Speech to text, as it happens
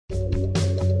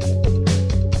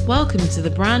Welcome to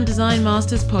the Brand Design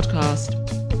Masters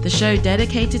podcast, the show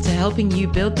dedicated to helping you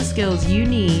build the skills you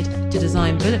need to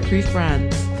design bulletproof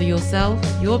brands for yourself,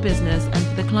 your business, and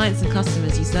for the clients and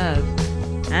customers you serve.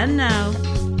 And now,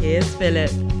 here's Philip.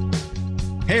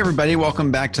 Hey, everybody.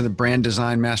 Welcome back to the Brand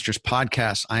Design Masters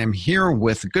podcast. I am here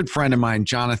with a good friend of mine,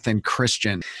 Jonathan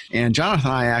Christian. And Jonathan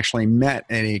and I actually met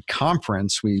at a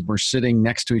conference. We were sitting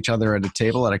next to each other at a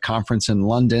table at a conference in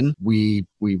London. We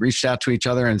reached out to each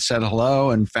other and said hello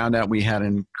and found out we had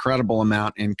an incredible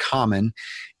amount in common.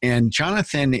 And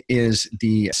Jonathan is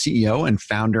the CEO and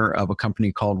founder of a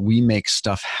company called We Make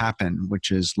Stuff Happen, which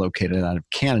is located out of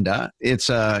Canada. It's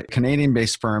a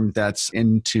Canadian-based firm that's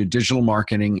into digital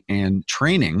marketing and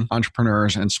training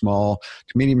entrepreneurs and small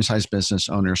to medium-sized business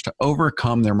owners to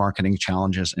overcome their marketing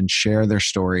challenges and share their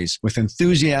stories with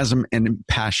enthusiasm and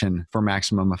passion for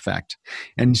maximum effect.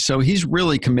 And so he's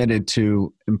really committed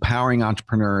to empowering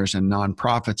entrepreneurs and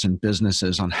nonprofits and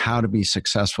businesses on how to be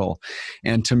successful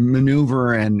and to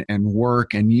maneuver and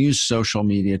work and use social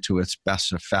media to its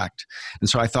best effect. And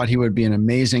so I thought he would be an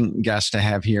amazing guest to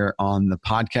have here on the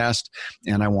podcast.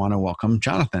 And I want to welcome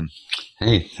Jonathan.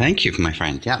 Hey, thank you, my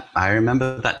friend. Yeah, I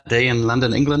remember that day in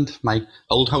London, England, my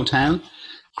old hometown.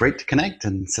 Great to connect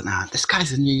and said, this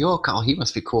guy's in New York. Oh, he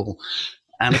must be cool.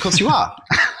 And of course you are.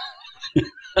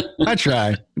 I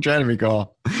try to be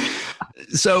cool.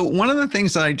 So one of the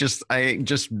things that I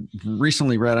just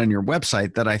recently read on your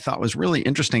website that I thought was really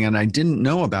interesting and I didn't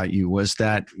know about you was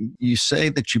that you say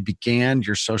that you began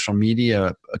your social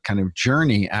media kind of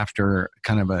journey after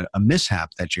kind of a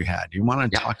mishap that you had. Do you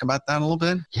want to talk about that a little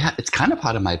bit? Yeah, it's kind of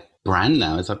part of my brand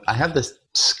now. I have this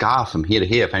scar from here to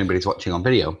here, if anybody's watching on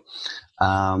video,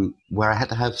 where I had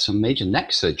to have some major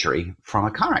neck surgery from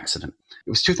a car accident. It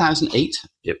was 2008.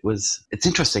 It's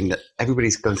interesting that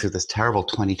everybody's going through this terrible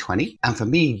 2020. And for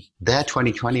me, their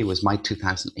 2020 was my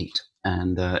 2008.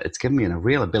 And it's given me a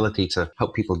real ability to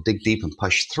help people dig deep and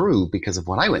push through because of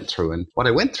what I went through. And what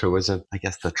I went through was, I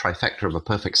guess, the trifecta of a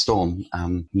perfect storm.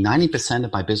 90%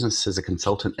 of my business as a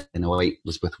consultant in 2008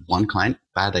 was with one client.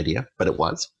 Bad idea, but it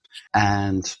was.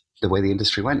 And the way the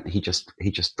industry went, he just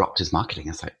dropped his marketing.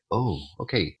 It's like, oh,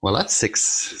 okay. Well, that's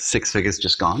six figures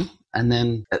just gone. And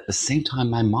then at the same time,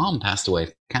 my mom passed away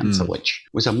of cancer, which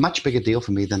was a much bigger deal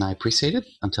for me than I appreciated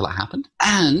until it happened.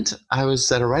 And I was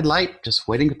at a red light, just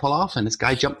waiting to pull off. And this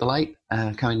guy jumped the light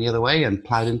coming the other way and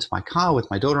plowed into my car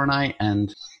with my daughter and I.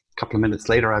 And a couple of minutes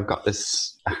later, I've got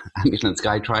this ambulance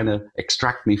guy trying to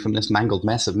extract me from this mangled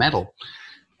mess of metal.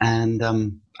 And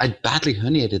I badly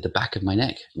herniated the back of my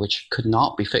neck, which could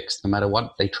not be fixed no matter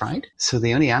what they tried. So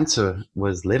the only answer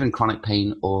was live in chronic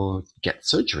pain or get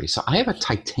surgery. So I have a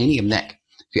titanium neck.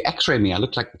 If you x-ray me, I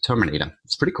look like the Terminator.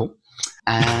 It's pretty cool.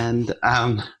 And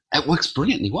it works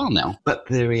brilliantly well now. But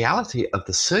the reality of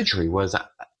the surgery was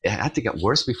it had to get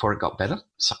worse before it got better.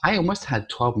 So I almost had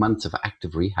 12 months of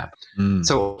active rehab.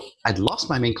 So I'd lost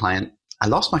my main client. I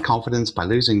lost my confidence by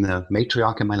losing the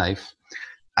matriarch in my life.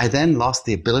 I then lost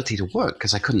the ability to work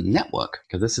because I couldn't network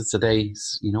because this is the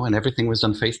days, and everything was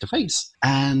done face to face.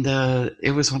 And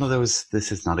it was one of those,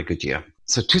 this is not a good year.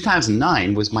 So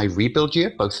 2009 was my rebuild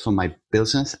year, both for my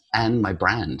business and my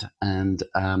brand and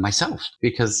myself,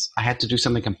 because I had to do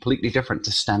something completely different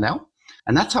to stand out.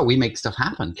 And that's how We Make Stuff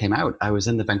Happen came out. I was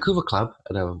in the Vancouver Club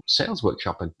at a sales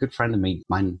workshop. A good friend of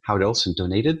mine, Howard Olson,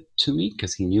 donated to me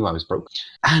because he knew I was broke.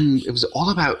 And it was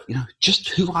all about, just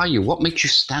who are you? What makes you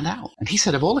stand out? And he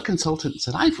said, of all the consultants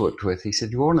that I've worked with, he said,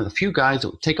 you're one of the few guys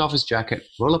that would take off his jacket,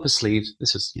 roll up his sleeves.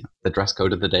 This is the dress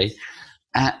code of the day.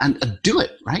 And do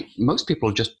it, right? Most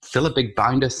people just fill a big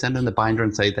binder, send in the binder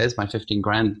and say, there's my 15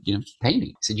 grand, pay me.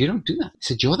 He said, you don't do that. He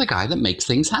said, you're the guy that makes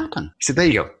things happen. He said, there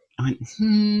you go. I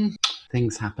went,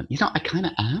 things happen. I kind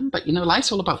of am, but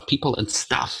life's all about people and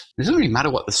stuff. It doesn't really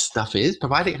matter what the stuff is,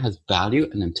 provided it has value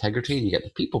and integrity and you get the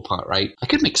people part right. I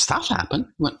could make stuff happen.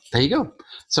 I went, there you go.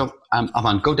 So I'm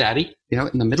on GoDaddy,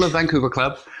 in the middle of Vancouver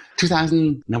Club,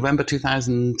 November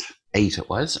 2008 it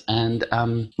was. And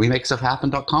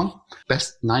WeMakeStuffHappen.com,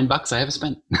 best $9 I ever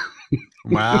spent.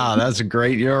 Wow, that's a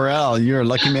great URL. You're a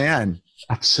lucky man.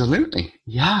 Absolutely.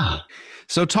 Yeah.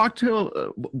 So talk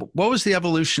to, what was the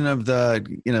evolution of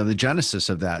the genesis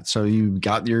of that? So you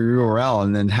got your URL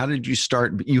and then how did you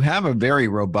start? You have a very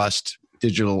robust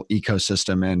digital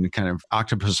ecosystem and kind of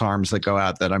octopus arms that go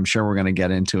out that I'm sure we're going to get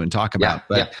into and talk about.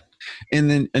 But in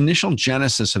the initial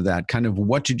genesis of that, kind of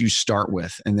what did you start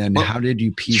with? And then how did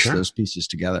you piece those pieces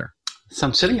together? So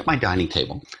I'm sitting at my dining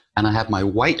table and I have my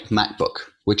white MacBook,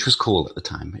 which was cool at the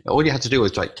time. All you had to do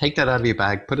was take that out of your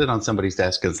bag, put it on somebody's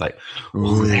desk, and it's like,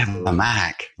 oh, they have a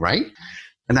Mac, right?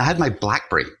 And I had my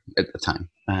BlackBerry at the time,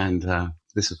 and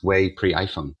this is way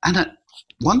pre-iPhone. And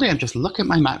one day I'm just looking at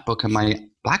my MacBook and my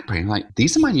BlackBerry, and I'm like,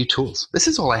 these are my new tools. This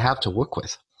is all I have to work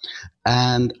with.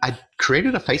 And I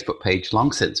created a Facebook page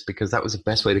long since because that was the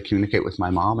best way to communicate with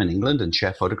my mom in England and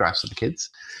share photographs of the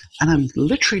kids. And I'm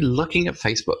literally looking at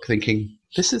Facebook thinking,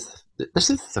 this is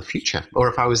the future. Or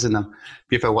if I was if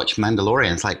you ever watch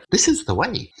Mandalorian, it's like, this is the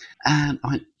way. And I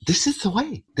went, this is the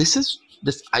way.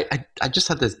 I just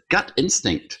had this gut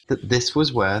instinct that this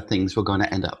was where things were going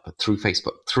to end up, through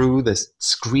Facebook, through this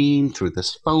screen, through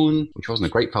this phone, which wasn't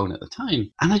a great phone at the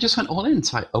time. And I just went all in.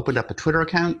 So I opened up a Twitter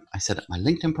account. I set up my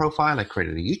LinkedIn profile. I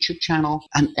created a YouTube channel.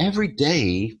 And every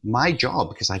day, my job,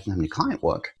 because I didn't have any client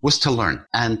work, was to learn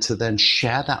and to then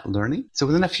share that learning. So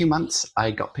within a few months,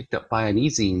 I got picked up by an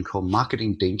e-zine called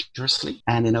Marketing Dangerously.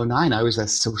 And in 2009, I was a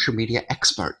social media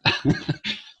expert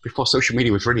before social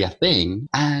media was really a thing.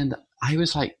 And I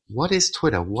was like, what is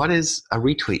Twitter? What is a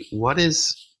retweet? What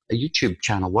is a YouTube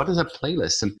channel? What is a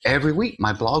playlist? And every week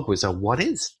my blog was a what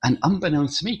is. And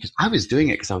unbeknownst to me, because I was doing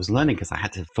it because I was learning, because I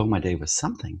had to fill my day with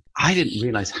something, I didn't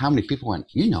realize how many people went,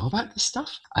 you know about this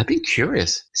stuff? I've been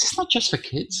curious. Is this not just for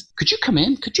kids? Could you come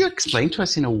in? Could you explain to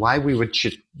us,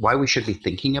 why we should be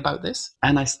thinking about this?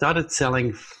 And I started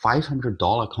selling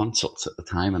 $500 consults at the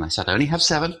time. And I said, I only have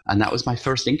 7. And that was my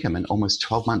first income in almost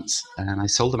 12 months. And I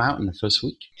sold them out in the first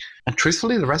week. And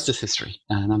truthfully, the rest is history.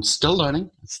 And I'm still learning,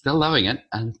 still loving it.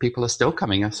 And people are still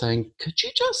coming and saying, could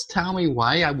you just tell me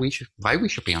why we should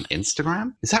be on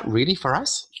Instagram? Is that really for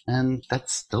us? And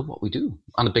that's still what we do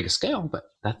on a bigger scale, but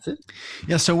that's it.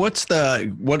 Yeah. So what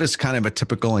does kind of a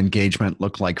typical engagement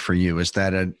look like for you? Is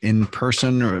that an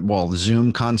in-person or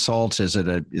Zoom consults? Is it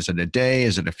a day?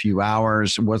 Is it a few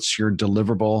hours? What's your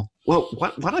deliverable? Well,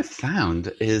 what I've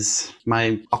found is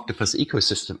my octopus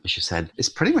ecosystem, as you said, is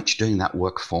pretty much doing that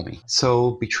work for me.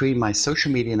 So between my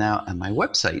social media now and my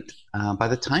website, by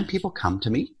the time people come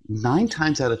to me, 9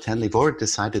 times out of 10, they've already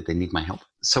decided they need my help.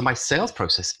 So my sales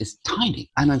process is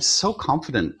tiny. And I'm so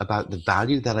confident about the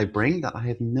value that I bring that I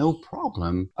have no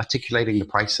problem articulating the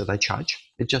price that I charge.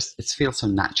 It feels so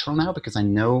natural now because I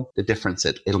know the difference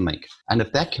it'll make. And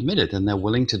if they're committed and they're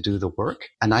willing to do the work,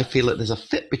 and I feel that there's a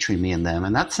fit between me and them,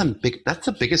 and that's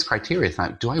the biggest criteria. It's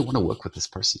like, do I want to work with this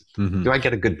person? Mm-hmm. Do I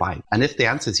get a good vibe? And if the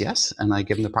answer is yes, and I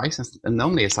give them the price, and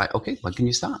normally it's like, okay, when can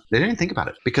you start? They don't even think about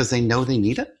it because they know they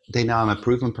need it. They know I'm a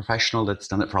proven professional that's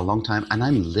done it for a long time, and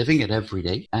I'm living it every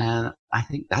day. And I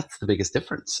think that's the biggest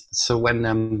difference. So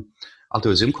when I'll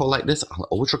do a Zoom call like this, I'll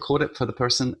always record it for the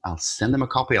person. I'll send them a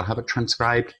copy. I'll have it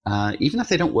transcribed, even if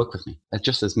they don't work with me. It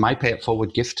just is my pay it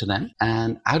forward gift to them.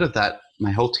 And out of that,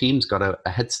 my whole team's got a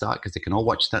head start because they can all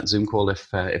watch that Zoom call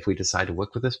if we decide to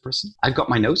work with this person. I've got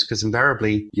my notes because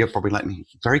invariably, you're probably like me,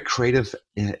 very creative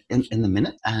in the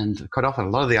minute. And quite often, a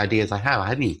lot of the ideas I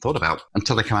hadn't even thought about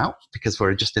until they come out because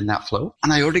we're just in that flow.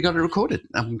 And I already got it recorded.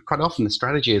 Quite often, the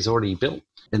strategy is already built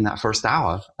in that first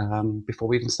hour before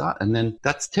we even start. And then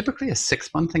that's typically a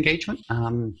 6-month engagement.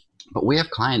 But we have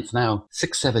clients now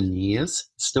 6-7 years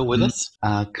still with us,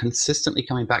 consistently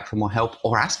coming back for more help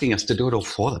or asking us to do it all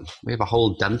for them. We have a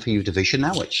whole done for you division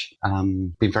now, which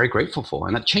I've been very grateful for.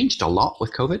 And it changed a lot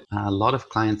with COVID. A lot of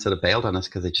clients that have bailed on us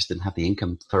because they just didn't have the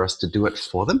income for us to do it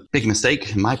for them. Big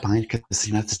mistake in my mind because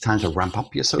it's time to ramp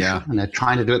up your social and they're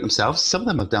trying to do it themselves. Some of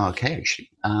them have done okay, actually.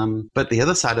 But the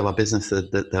other side of our business,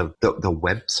 the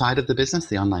web side of the business,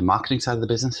 the online marketing side of the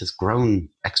business has grown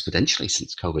exponentially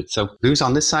since COVID. So lose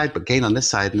on this side, but gain on this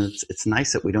side. And it's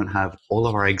nice that we don't have all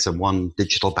of our eggs in one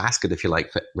digital basket, if you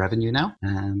like, for revenue now.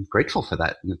 And I'm grateful for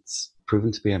that. And it's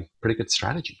proven to be a pretty good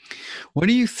strategy. What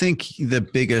do you think the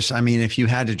biggest, if you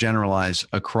had to generalize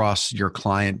across your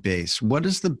client base, what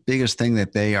is the biggest thing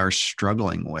that they are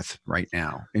struggling with right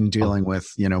now in dealing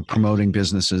with, promoting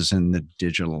businesses in the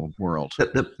digital world?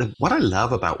 What I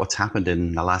love about what's happened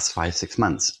in the last 5-6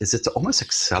 months is it's almost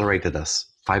accelerated us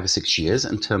 5 or 6 years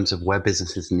in terms of where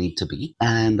businesses need to be.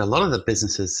 And a lot of the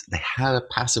businesses, they had a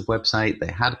passive website,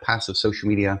 they had a passive social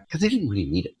media because they didn't really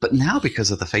need it. But now because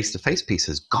of the face-to-face piece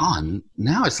is gone,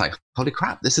 now it's like, holy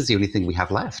crap, this is the only thing we have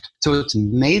left. So it's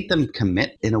made them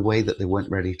commit in a way that they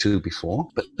weren't ready to before.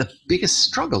 But the biggest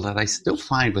struggle that I still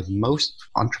find with most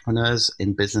entrepreneurs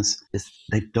in business is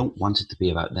they don't want it to be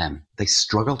about them. They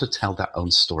struggle to tell their own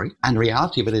story. And the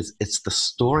reality of it is it's the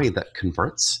story that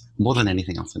converts more than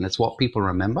anything else. And it's what people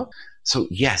remember. So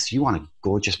yes, you want a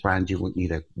gorgeous brand. You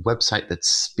need a website that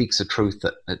speaks the truth,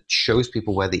 that shows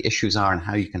people where the issues are and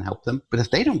how you can help them. But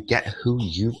if they don't get who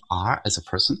you are as a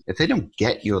person, if they don't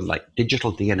get your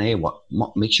digital DNA, what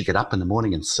makes you get up in the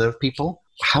morning and serve people,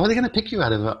 how are they going to pick you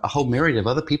out of a whole myriad of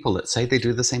other people that say they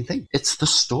do the same thing? It's the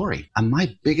story. And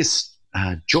my biggest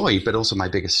joy, but also my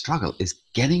biggest struggle is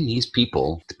getting these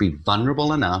people to be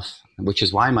vulnerable enough, which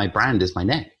is why my brand is my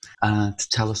neck. to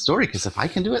tell a story. Because if I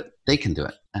can do it, they can do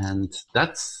it. And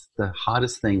that's the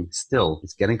hardest thing still,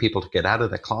 is getting people to get out of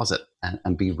their closet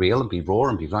and be real and be raw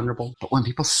and be vulnerable. But when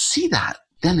people see that,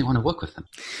 then they want to work with them.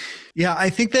 Yeah, I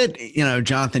think that,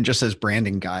 Jonathan, just as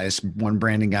branding guys, one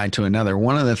branding guy to another,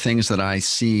 one of the things that I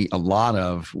see a lot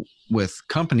of with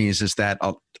companies is that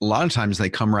a lot of times they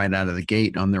come right out of the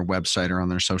gate on their website or on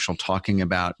their social talking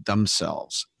about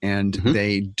themselves, and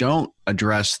they don't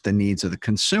address the needs of the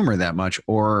consumer that much,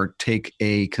 or take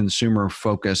a consumer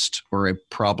focused or a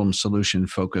problem solution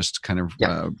focused kind of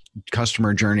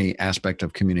customer journey aspect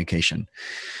of communication.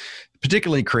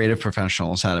 Particularly creative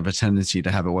professionals have a tendency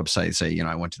to have a website say,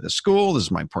 I went to this school, this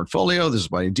is my portfolio, this is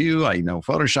what I do, I know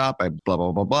Photoshop, I blah,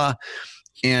 blah, blah, blah.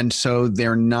 And so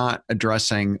they're not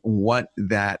addressing what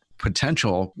that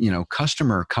potential,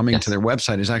 customer coming to their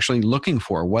website is actually looking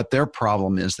for, what their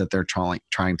problem is that they're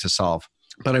trying to solve.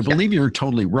 But I believe you're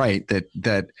totally right that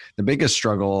the biggest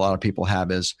struggle a lot of people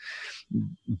have is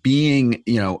being,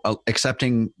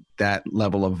 accepting that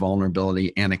level of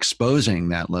vulnerability and exposing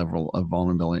that level of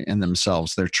vulnerability in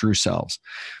themselves, their true selves.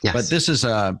 Yes. But this is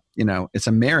it's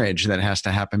a marriage that has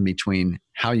to happen between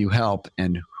how you help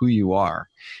and who you are.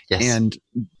 Yes. And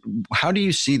how do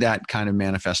you see that kind of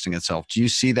manifesting itself? Do you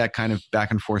see that kind of back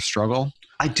and forth struggle?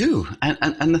 I do.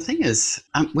 And the thing is,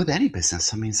 with any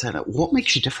business, what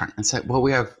makes you different? And say, well,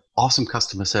 we have awesome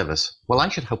customer service. Well, I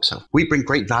should hope so. We bring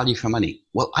great value for money.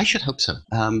 Well, I should hope so.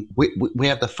 We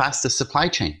have the fastest supply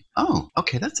chain. Oh,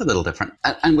 okay, that's a little different.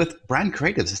 And with brand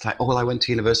creatives, it's like, oh, well, I went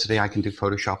to university, I can do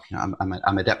Photoshop.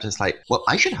 I'm adept. It's like, well,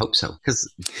 I should hope so,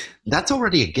 because that's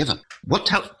already a given.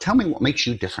 Tell me what makes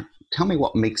you different. Tell me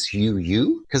what makes you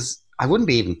you, because I wouldn't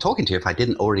be even talking to you if I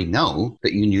didn't already know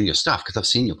that you knew your stuff, because I've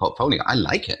seen your portfolio. I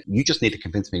like it. You just need to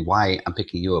convince me why I'm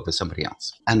picking you over somebody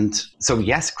else. And so,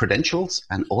 yes, credentials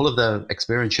and all of the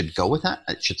experience should go with that.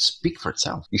 It should speak for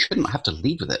itself. You shouldn't have to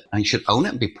lead with it. And you should own it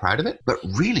and be proud of it. But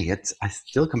really, I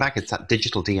still come back, it's that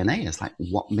digital DNA. It's like,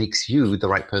 what makes you the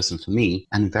right person for me?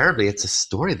 And invariably, it's a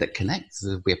story that connects.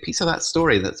 There'll be a piece of that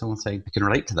story that someone saying, I can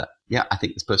relate to that. Yeah, I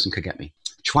think this person could get me.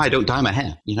 Which is why I don't dye my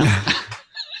hair,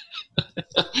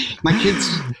 My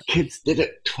kids did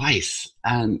it twice,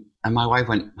 and my wife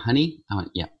went, honey, I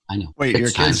went, yeah, I know. Wait,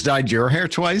 your kids dyed your hair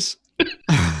twice?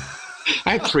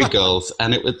 I had 3 girls,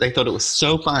 and they thought it was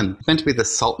so fun. It meant to be the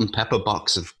salt and pepper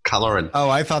box of color. And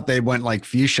I thought they went like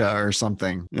fuchsia or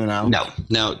something,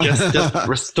 No, just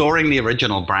restoring the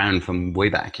original brown from way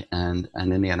back. And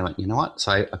in the end, I went, you know what?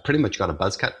 So I pretty much got a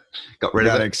buzz cut, got rid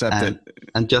of it. Accept it.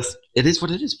 And just, it is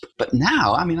what it is. But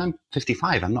now, I'm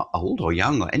 55. I'm not old or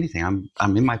young or anything.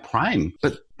 I'm in my prime.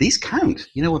 But these count.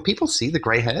 When people see the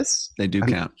gray hairs, they do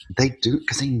count. They do,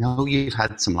 because they know you've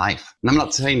had some life. And I'm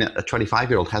not saying that a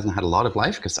 25-year-old hasn't had a lot of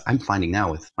life, because I'm finding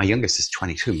now with my youngest is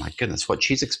 22. My goodness, what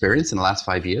she's experienced in the last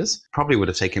 5 years probably would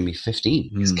have taken me 15.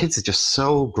 Because kids are just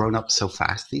so grown up so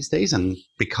fast these days. And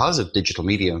because of digital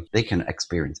media, they can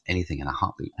experience anything in a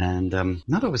heartbeat. And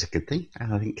not always a good thing.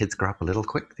 I think kids grow up a little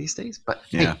quick these days. But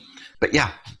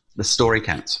yeah, the story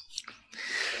counts.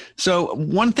 So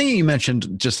one thing you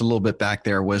mentioned just a little bit back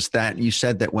there was that you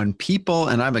said that when people,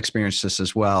 and I've experienced this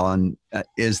as well, and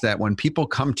is that when people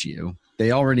come to you,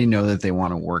 they already know that they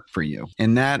want to work for you.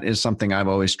 And that is something I've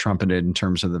always trumpeted in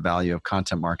terms of the value of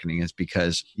content marketing, is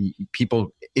because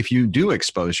people, if you do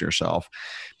expose yourself,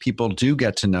 people do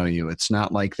get to know you. It's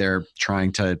not like they're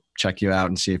trying to check you out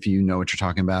and see if you know what you're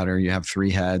talking about, or you have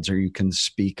 3 heads, or you can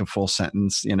speak a full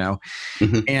sentence,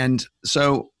 And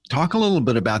so talk a little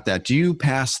bit about that. Do you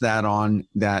pass that on,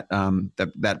 that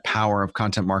power of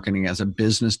content marketing as a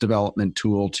business development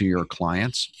tool to your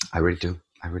clients? I really do.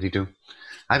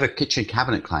 I have a kitchen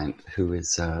cabinet client who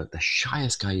is the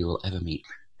shyest guy you will ever meet.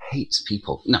 Hates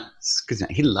people. No, excuse me.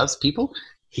 He loves people.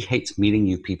 He hates meeting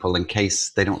new people in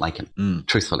case they don't like him,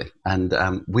 truthfully. And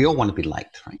we all want to be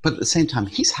liked, right? But at the same time,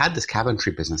 he's had this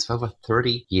cabinetry business for over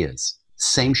 30 years.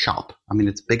 Same shop.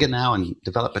 It's bigger now and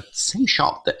developed, but same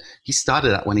shop that he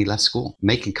started at when he left school,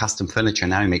 making custom furniture.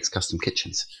 Now he makes custom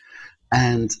kitchens.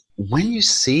 And when you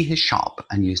see his shop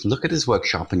and you look at his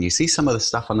workshop and you see some of the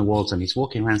stuff on the walls and he's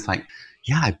walking around, it's like,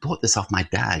 yeah, I bought this off my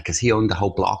dad because he owned the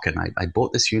whole block. And I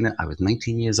bought this unit. I was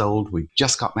 19 years old. We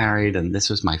just got married. And this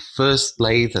was my first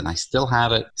lathe and I still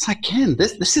have it. It's like, Ken,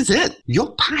 this is it.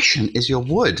 Your passion is your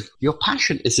wood. Your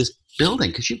passion is this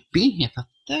building because you've been here for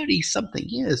 30 something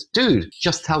years. Dude,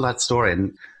 just tell that story.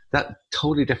 And that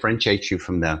totally differentiates you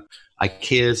from the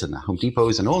IKEAs and the Home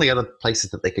Depots and all the other places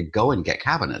that they could go and get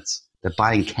cabinets. They're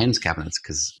buying Ken's cabinets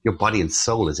because your body and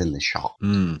soul is in the shop.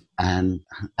 And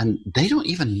they don't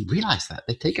even realize that.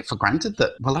 They take it for granted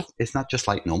that, well, it's not just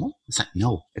like normal. It's like,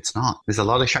 no, it's not. There's a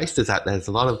lot of shysters out there. There's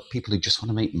a lot of people who just want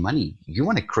to make money. You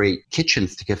want to create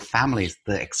kitchens to give families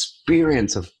the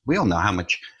experience of, we all know how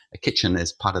much a kitchen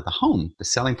is part of the home, the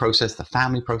selling process, the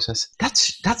family process.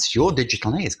 That's your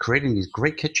digital A, is creating these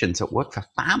great kitchens that work for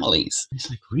families. It's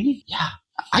like, really? Yeah.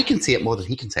 I can see it more than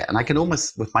he can say it. And I can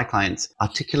almost, with my clients,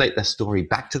 articulate their story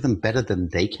back to them better than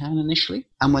they can initially.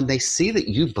 And when they see that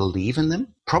you believe in them,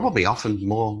 probably often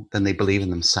more than they believe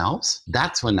in themselves,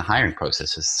 that's when the hiring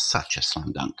process is such a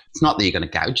slam dunk. It's not that you're going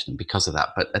to gouge them because of that,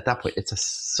 but at that point, it's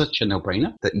such a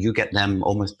no-brainer that you get them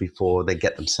almost before they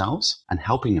get themselves, and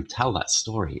helping them tell that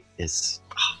story is,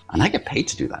 and I get paid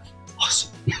to do that.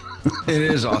 Awesome. It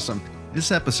is awesome.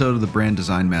 This episode of the Brand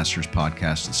Design Masters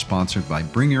podcast is sponsored by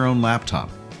Bring Your Own Laptop.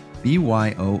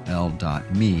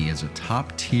 BYOL.me is a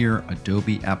top-tier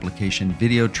Adobe application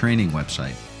video training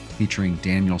website featuring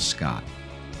Daniel Scott.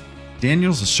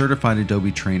 Daniel's a certified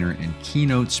Adobe trainer and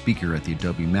keynote speaker at the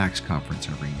Adobe Max conference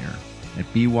every year. At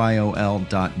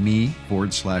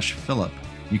BYOL.me/Philip,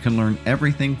 you can learn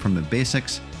everything from the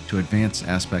basics to advanced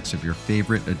aspects of your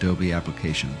favorite Adobe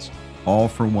applications, all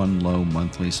for one low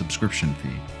monthly subscription fee.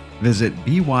 Visit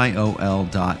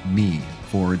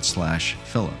BYOL.me/Philip,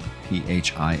 PHILIP.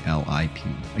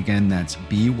 Again, that's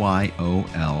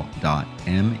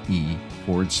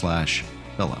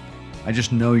BYOL.me/Philip. I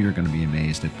just know you're going to be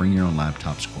amazed at Bring Your Own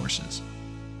Laptop's courses.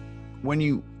 When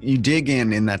you dig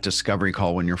in that discovery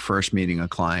call, when you're first meeting a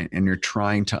client and you're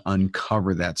trying to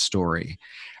uncover that story,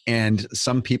 and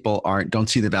some people don't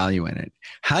see the value in it,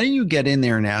 how do you get in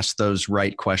there and ask those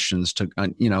right questions to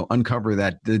uncover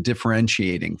the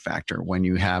differentiating factor when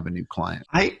you have a new client?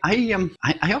 I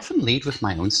often lead with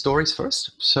my own stories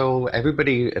first. So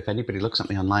if anybody looks at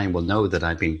me online, will know that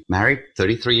I've been married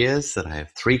 33 years, that I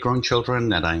have 3 grown children,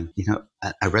 that I'm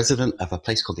a resident of a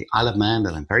place called the Isle of Man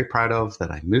that I'm very proud of,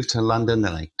 that I moved to London,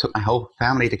 that I took my whole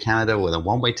family to Canada with a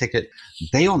one-way ticket.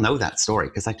 They all know that story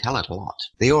because I tell it a lot.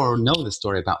 They all know the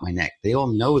story about my neck. They all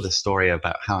know the story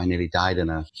about how I nearly died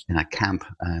in a camp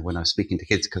when I was speaking to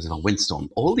kids because of a windstorm.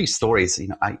 All these stories,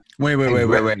 Wait.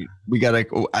 We gotta.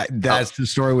 That's the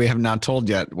story we have not told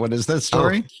yet. What is that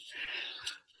story?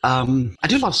 I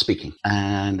do a lot of speaking,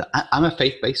 and I'm a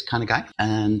faith-based kind of guy,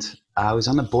 and I was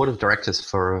on the board of directors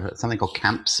for something called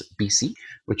Camps BC,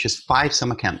 which is 5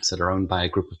 summer camps that are owned by a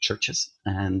group of churches.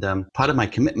 And part of my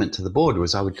commitment to the board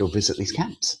was I would go visit these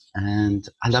camps. And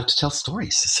I love to tell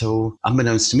stories. So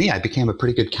unbeknownst to me, I became a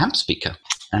pretty good camp speaker.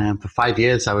 And for 5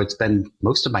 years, I would spend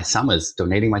most of my summers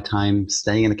donating my time,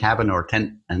 staying in a cabin or a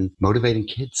tent and motivating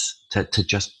kids to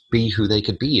just be who they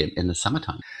could be in the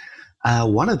summertime.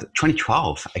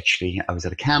 2012, actually, I was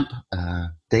at a camp,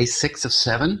 day 6 of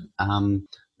 7.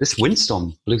 This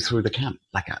windstorm blew through the camp,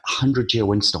 like a 100-year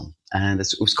windstorm. And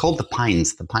it was called the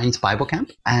Pines Bible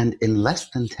Camp. And in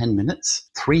less than 10 minutes,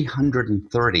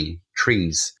 330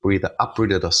 trees were either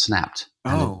uprooted or snapped.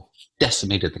 And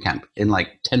decimated the camp in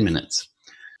like 10 minutes.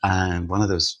 And one of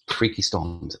those freaky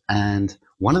storms. And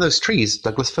one of those trees,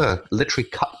 Douglas fir, literally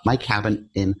cut my cabin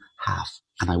in half.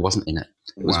 And I wasn't in it.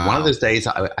 It was one of those days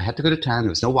I had to go to town. There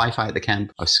was no Wi-Fi at the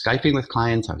camp. I was Skyping with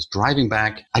clients. I was driving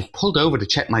back. I pulled over to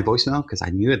check my voicemail because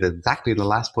I knew exactly the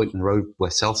last point in the road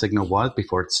where cell signal was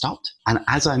before it stopped. And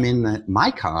as I'm in my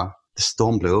car, the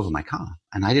storm blew over my car.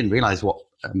 And I didn't realize what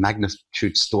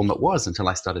magnitude storm it was until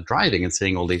I started driving and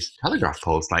seeing all these telegraph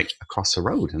poles like across the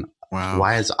road and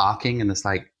wires arcing. And it's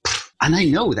like, and I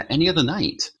know that any other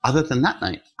night, other than that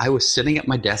night, I was sitting at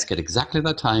my desk at exactly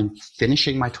that time,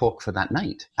 finishing my talk for that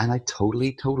night. And I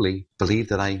totally believed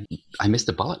that I missed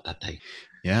a bullet that day.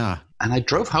 Yeah. And I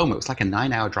drove home. It was like a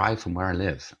 9-hour drive from where I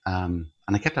live. And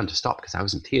I kept having to stop because I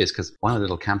was in tears because one of the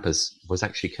little campers was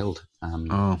actually killed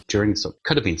during this.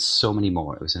 Could have been so many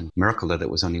more. It was a miracle that it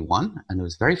was only one. And there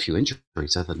was very few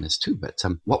injuries other than this too. But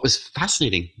what was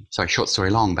fascinating, sorry, short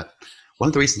story long, but one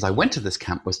of the reasons I went to this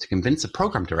camp was to convince a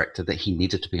program director that he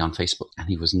needed to be on Facebook. And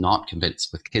he was not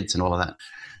convinced with kids and all of that.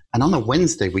 And on a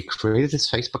Wednesday, we created this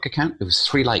Facebook account. It was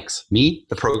 3 likes. Me,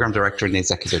 the program director, and the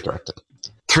executive director.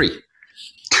 3.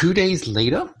 2 days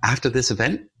later, after this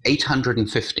event,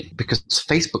 850, because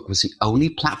Facebook was the only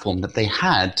platform that they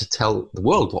had to tell the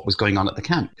world what was going on at the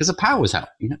camp, because the power was out.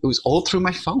 It was all through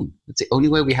my phone. It's the only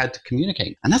way we had to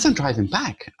communicate. And as I'm driving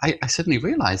back, I suddenly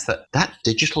realized that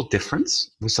digital difference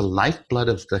was the lifeblood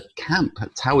of the camp.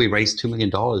 It's how we raised $2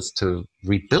 million to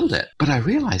rebuild it. But I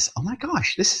realized, oh my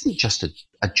gosh, this isn't just a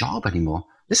job anymore.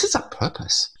 this is a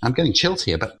purpose. I'm getting chills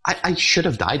here, but I should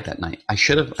have died that night.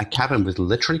 A cabin was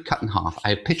literally cut in half.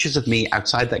 I have pictures of me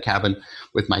outside that cabin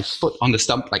with my foot on the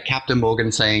stump like Captain Morgan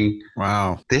saying,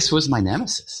 wow, this was my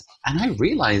nemesis. And I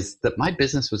realized that my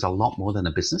business was a lot more than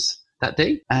a business that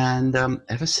day. And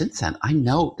ever since then, I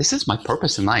know this is my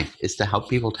purpose in life, is to help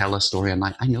people tell a story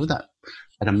online. I know that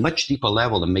at a much deeper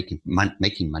level than making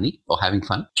money or having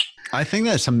fun. I think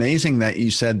that's amazing that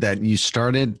you said that you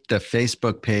started the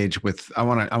Facebook page with, I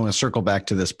want to circle back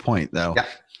to this point though. Yeah.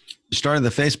 You started the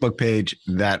Facebook page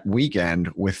that weekend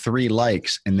with 3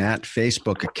 likes, and that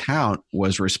Facebook account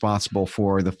was responsible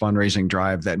for the fundraising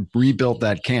drive that rebuilt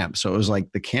that camp. So it was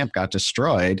like the camp got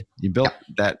destroyed. You built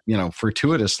that,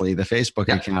 fortuitously, the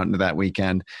Facebook account into that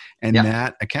weekend. And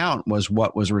that account was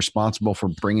what was responsible for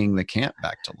bringing the camp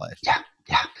back to life. Yeah.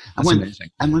 Yeah. That's amazing.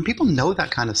 And when people know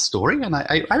that kind of story, and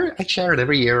I share it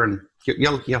every year, and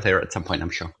you'll hear it at some point, I'm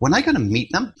sure. When I go to meet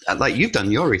them, like you've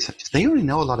done your research, they already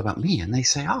know a lot about me, and they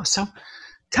say, oh, so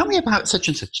tell me about such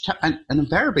and such. And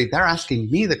invariably, they're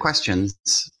asking me the questions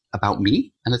about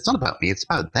me, and it's not about me, it's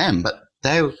about them, but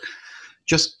they're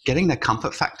just getting the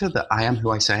comfort factor that I am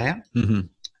who I say I am. Mm-hmm.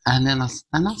 And then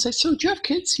I'll say, so do you have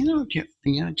kids? Do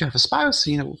you have a spouse?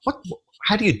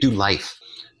 How do you do life?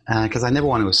 Because I never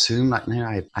want to assume,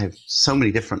 I have so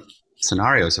many different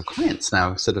scenarios of clients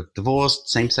now, sort of divorced,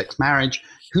 same-sex marriage.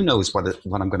 Who knows what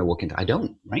I'm going to walk into? I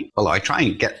don't, right? Although I try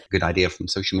and get a good idea from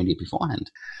social media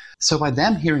beforehand. So by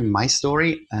them hearing my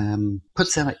story,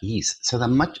 puts them at ease. So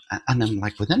and then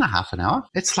like within a half an hour,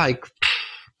 it's like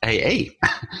AA.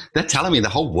 They're telling me the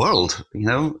whole world,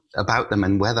 about them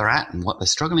and where they're at and what they're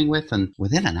struggling with. And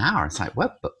within an hour, it's like,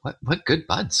 what good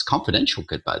buds, confidential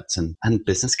good buds, and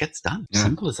business gets done. Yeah.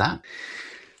 Simple as that.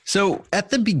 So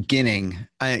at the beginning,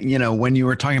 when you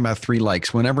were talking about 3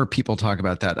 likes, whenever people talk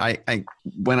about that,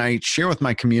 when I share with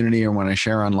my community or when I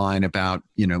share online about,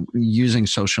 using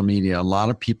social media, a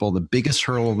lot of people, the biggest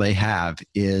hurdle they have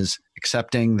is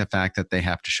accepting the fact that they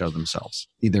have to show themselves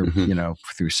either,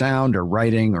 through sound or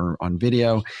writing or on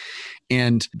video.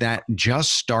 And that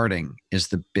just starting is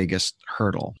the biggest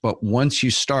hurdle. But once you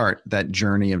start, that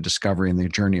journey of discovery and the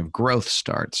journey of growth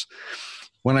starts.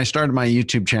 When I started my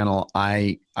YouTube channel,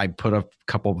 I put a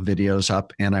couple of videos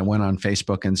up, and I went on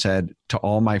Facebook and said to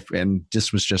all my, and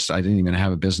this was just, I didn't even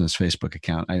have a business Facebook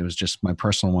account. It was just my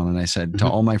personal one. And I said to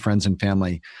all my friends and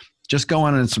family, just go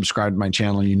on and subscribe to my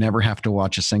channel. You never have to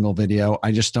watch a single video.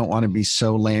 I just don't want to be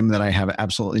so lame that I have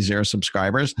absolutely 0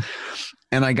 subscribers.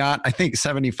 And I got, I think,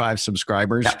 75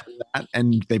 subscribers for that.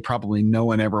 And they probably no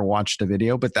one ever watched a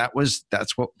video, but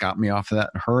that's what got me off of that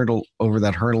hurdle, over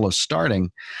that hurdle of starting.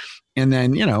 And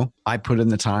then, I put in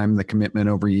the time, the commitment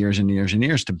over years and years and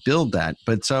years to build that.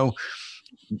 But so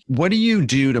what do you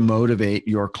do to motivate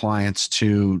your clients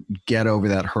to get over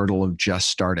that hurdle of just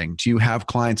starting? Do you have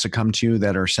clients that come to you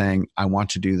that are saying, I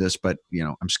want to do this, but,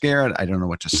 I'm scared. I don't know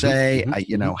what to say.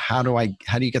 How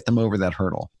do you get them over that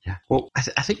hurdle? Yeah. Well,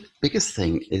 I think the biggest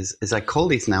thing is I call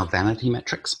these now vanity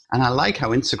metrics. And I like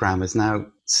how Instagram has now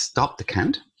stopped the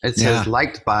count. It says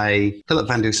liked by Philip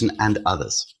Van Dusen and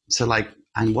others. So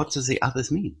and what does the others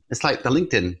mean? It's like the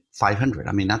LinkedIn 500.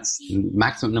 I mean, that's the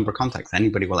maximum number of contacts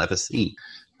anybody will ever see.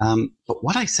 But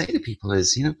what I say to people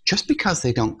is, just because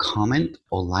they don't comment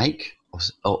or like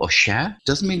or share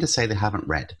doesn't mean to say they haven't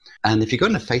read. And if you go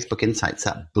into Facebook Insights,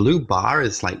 that blue bar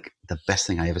is like the best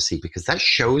thing I ever see, because that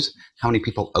shows how many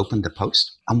people opened the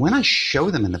post. And when I show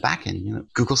them in the back end,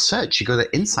 Google search, you go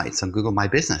to Insights on Google My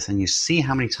Business and you see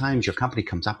how many times your company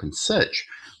comes up in search,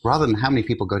 rather than how many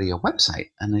people go to your website.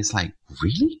 And it's like,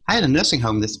 really? I had a nursing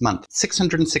home this month,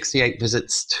 668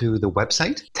 visits to the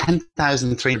website,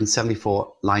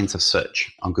 10,374 lines of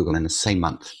search on Google in the same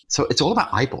month. So it's all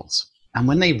about eyeballs. And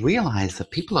when they realize that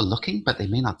people are looking, but they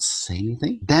may not say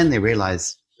anything, then they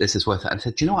realize this is worth it. I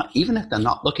said, you know what? Even if they're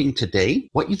not looking today,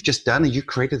 what you've just done is you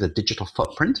created a digital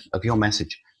footprint of your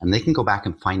message, and they can go back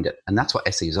and find it. And that's what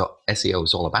SEO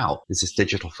is all about, is this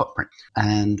digital footprint.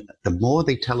 And the more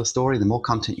they tell a story, the more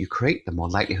content you create, the more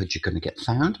likelihood you're going to get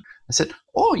found. I said,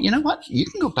 oh, you know what? You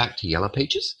can go back to Yellow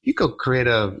Pages. You go create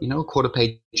a,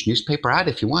 quarter-page newspaper ad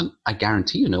if you want. I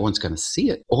guarantee you no one's going to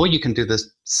see it. Or you can do this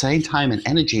same time and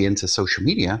energy into social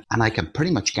media, and I can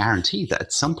pretty much guarantee that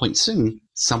at some point soon,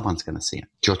 someone's going to see it.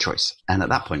 It's your choice. And at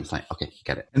that point, it's like, okay,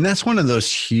 get it. And that's one of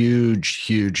those huge,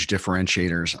 huge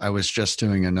differentiators. I was just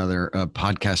doing another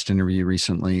podcast interview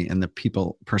recently, and the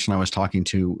person I was talking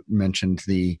to mentioned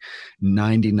the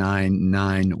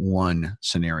 99-9-1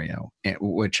 scenario,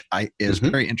 which is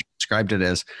very interesting. Described it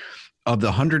as, of the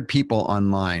 100 people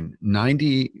online,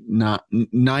 90, 9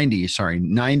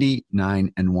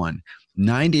 and 1.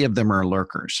 90 of them are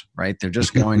lurkers, right? They're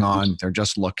just going on, they're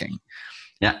just looking.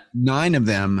 Yeah. 9 of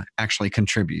them actually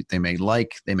contribute. They may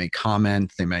like, they may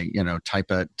comment, they may,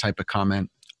 type a comment.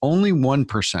 Only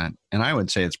 1%, and I would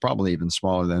say it's probably even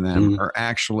smaller than them, are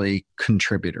actually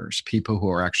contributors, people who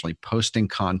are actually posting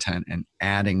content and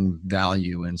adding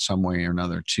value in some way or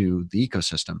another to the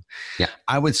ecosystem. Yeah.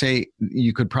 I would say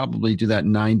you could probably do that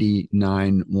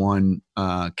 99-1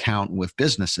 count with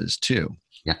businesses too.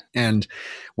 Yeah. And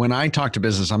when I talk to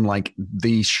business, I'm like,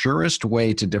 the surest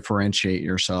way to differentiate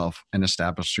yourself and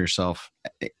establish yourself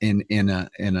in a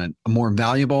more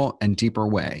valuable and deeper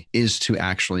way is to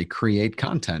actually create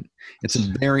content. It's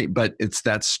it's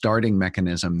that starting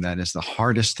mechanism that is the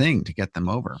hardest thing to get them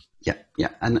over. Yeah, yeah.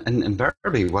 And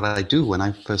invariably what I do when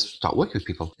I first start working with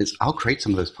people is I'll create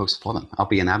some of those posts for them. I'll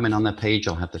be an admin on their page.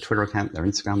 I'll have their Twitter account, their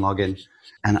Instagram login,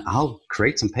 and I'll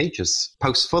create some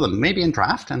posts for them, maybe in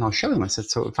draft, and I'll show them. I said,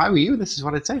 so if I were you, this is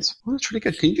what it says. Well, that's really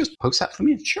good. Can you just post that for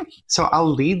me? Sure. So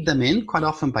I'll lead them in quite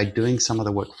often by doing some of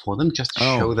the work for them, just to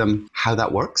show them how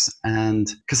that works. And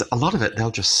because a lot of it,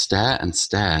 they'll just stare and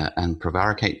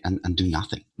prevaricate and do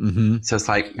nothing. Mm-hmm. So it's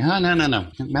like, no.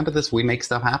 Remember this? We make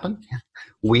stuff happen. Yeah,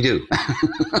 we do.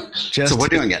 So we're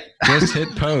doing it. Just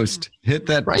hit post. Hit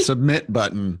that submit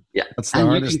button. Yeah. That's the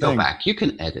hardest thing. You can go back. You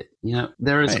can edit.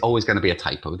 There is always going to be a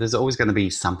typo. There's always going to be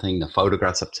something, the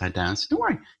photograph's upside down. So don't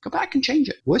worry. Go back and change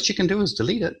it. Worst you can do is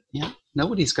delete it. Yeah.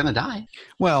 Nobody's going to die.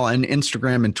 Well, and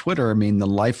Instagram and Twitter, I mean, the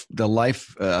life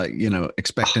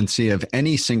expectancy of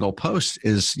any single post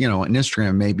is, on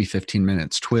Instagram, maybe 15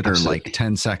 minutes, Twitter, Absolutely. like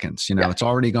 10 seconds, it's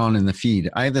already gone in the feed.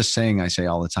 I have this saying I say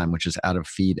all the time, which is out of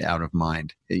feed, out of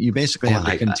mind. You basically have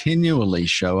to continually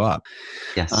show up,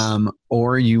 yes,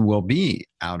 or you will be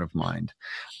out of mind.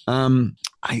 One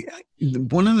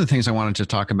of the things I wanted to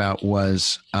talk about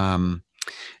was,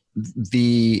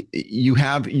 you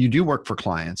do work for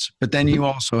clients, but then you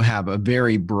also have a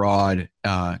very broad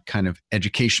kind of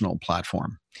educational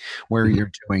platform where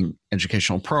you're doing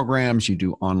educational programs, you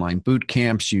do online boot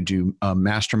camps, you do a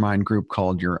mastermind group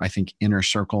called I think Inner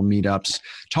Circle meetups.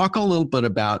 Talk a little bit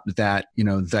about that,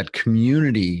 that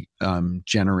community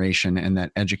generation and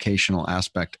that educational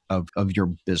aspect of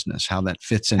your business, how that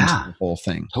fits into the whole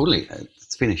thing. Totally.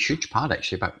 It's been a huge part,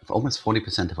 actually, about almost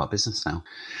 40% of our business now.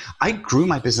 I grew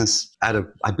my business I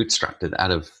bootstrapped it out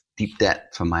of deep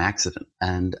debt from my accident.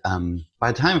 And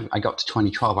by the time I got to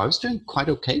 2012, I was doing quite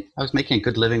okay. I was making a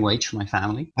good living wage for my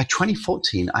family. By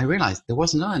 2014, I realized there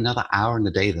was not another hour in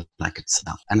the day that I could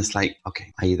sell. And it's like,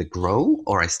 okay, I either grow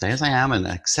or I stay as I am and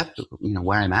accept,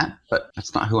 where I'm at, but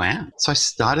that's not who I am. So I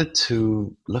started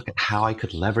to look at how I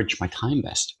could leverage my time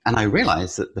best. And I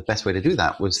realized that the best way to do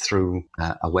that was through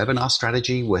a webinar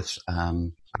strategy with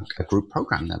a group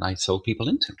program that I sold people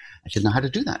into. I didn't know how to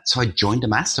do that. So I joined a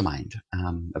mastermind,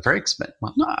 a very expensive,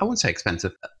 well, no, I won't say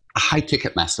expensive, a high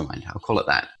ticket mastermind, I'll call it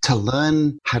that, to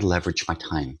learn how to leverage my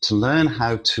time, to learn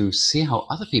how to see how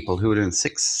other people who are doing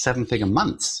 6-7 figure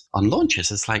months on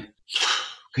launches, it's like,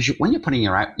 because when you're putting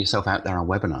yourself out there on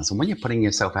webinars, and when you're putting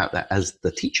yourself out there as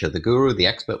the teacher, the guru, the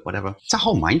expert, whatever, it's a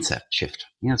whole mindset shift.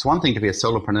 It's one thing to be a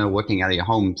solopreneur working out of your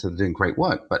home to doing great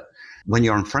work, but when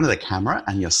you're in front of the camera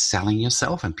and you're selling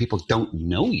yourself and people don't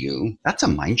know you, that's a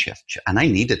mind shift. And I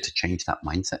needed to change that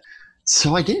mindset.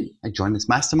 So I did. I joined this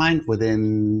mastermind.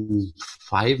 Within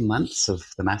 5 months of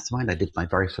the mastermind, I did my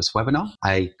very first webinar.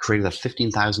 I created a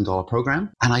 $15,000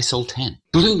 program and I sold 10.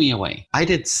 Blew me away. I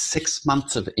did 6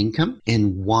 months of income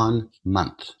in 1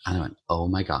 month. And I went, oh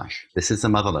my gosh, this is the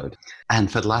motherlode.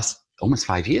 And for the last almost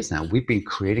 5 years now, we've been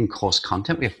creating course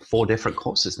content. We have 4 different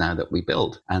courses now that we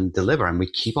build and deliver, and we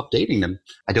keep updating them.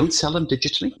 I don't sell them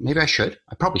digitally. Maybe I should.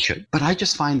 I probably should. But I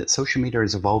just find that social media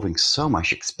is evolving so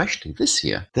much, especially this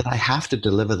year, that I have to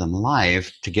deliver them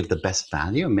live to give the best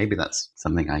value. And maybe that's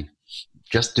something I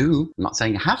just do. I'm not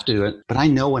saying I have to do it, but I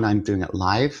know when I'm doing it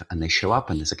live and they show up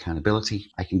and there's accountability,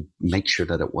 I can make sure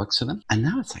that it works for them. And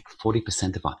now it's like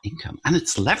 40% of our income, and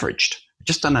it's leveraged.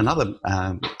 Just done another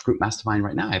group mastermind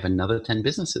right now. I have another 10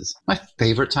 businesses. My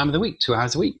favorite time of the week, 2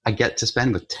 hours a week. I get to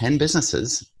spend with 10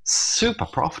 businesses. Super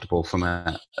profitable from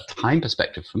a time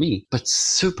perspective for me, but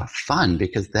super fun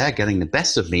because they're getting the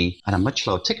best of me at a much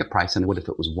lower ticket price than it would if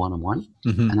it was one-on-one.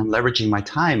 Mm-hmm. And I'm leveraging my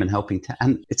time and helping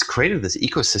and it's created this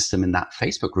ecosystem in that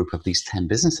Facebook group of these 10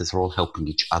 businesses who are all helping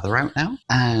each other out now.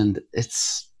 And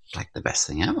it's like the best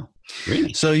thing ever.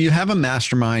 Really? So you have a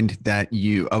mastermind that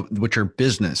which are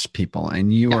business people,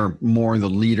 and you are more the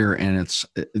leader. And it's,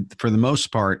 for the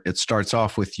most part, it starts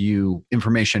off with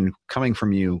information coming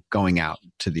from you going out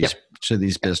to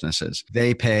these businesses.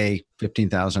 They pay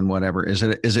 $15,000, whatever. Is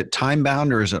it time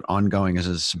bound or is it ongoing? Is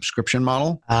it a subscription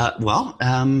model?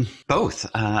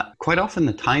 Both. Quite often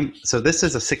the time. So this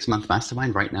is a 6-month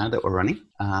mastermind right now that we're running.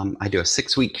 I do a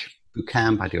 6-week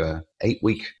bootcamp. I do a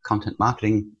 8-week content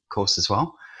marketing course as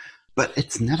well. But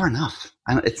it's never enough.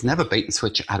 And it's never bait and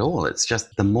switch at all. It's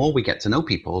just the more we get to know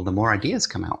people, the more ideas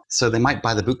come out. So they might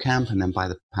buy the bootcamp and then buy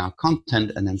the power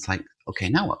content. And then it's like, okay,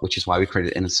 now what? Which is why we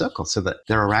created Inner Circle, so that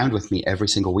they're around with me every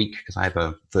single week, because I have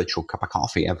a virtual cup of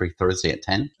coffee every Thursday at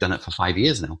 10. Done it for 5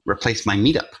 years now. Replaced my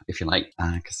meetup, if you like,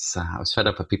 because I was fed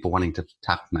up with people wanting to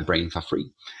tap my brain for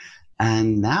free.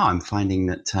 And now I'm finding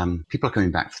that people are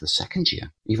coming back for the second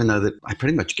year, even though that I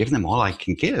pretty much give them all I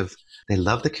can give. They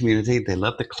love the community. They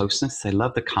love the closeness. They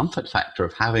love the comfort factor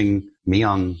of having me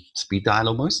on speed dial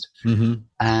almost. Mm-hmm.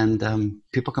 And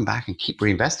people come back and keep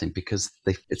reinvesting because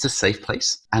it's a safe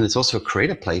place. And it's also a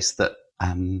creative place that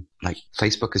like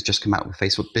Facebook has just come out with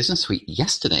Facebook Business Suite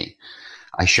yesterday.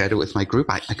 I shared it with my group.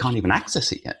 I can't even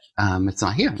access it yet. It's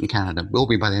not here in Canada. Will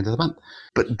be by the end of the month.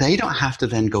 But they don't have to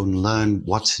then go and learn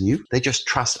what's new. They just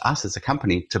trust us as a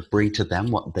company to bring to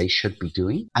them what they should be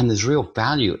doing. And there's real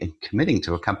value in committing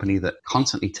to a company that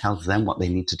constantly tells them what they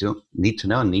need to do, need to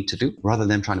know and need to do, rather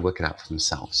than trying to work it out for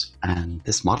themselves. And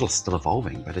this model is still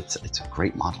evolving, but it's a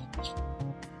great model.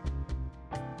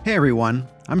 Hey everyone,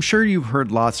 I'm sure you've heard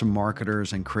lots of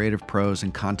marketers and creative pros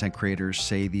and content creators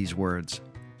say these words.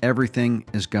 Everything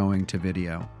is going to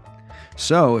video.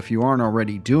 So if you aren't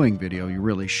already doing video, you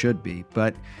really should be.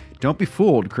 But don't be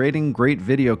fooled. Creating great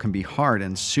video can be hard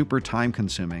and super time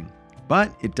consuming.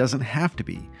 But it doesn't have to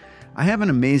be. I have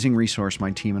an amazing resource my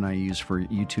team and I use for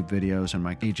YouTube videos and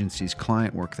my agency's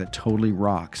client work that totally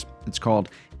rocks. It's called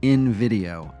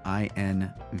InVideo,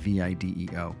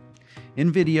 InVideo.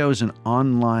 InVideo is an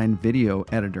online video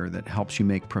editor that helps you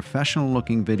make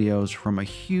professional-looking videos from a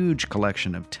huge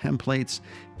collection of templates,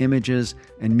 images,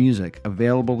 and music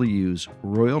available to use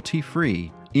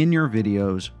royalty-free in your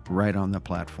videos right on the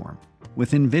platform.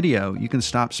 With InVideo, you can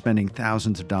stop spending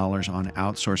thousands of dollars on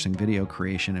outsourcing video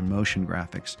creation and motion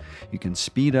graphics. You can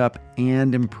speed up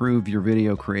and improve your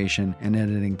video creation and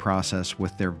editing process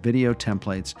with their video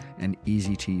templates and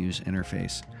easy-to-use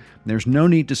interface. There's no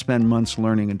need to spend months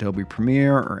learning Adobe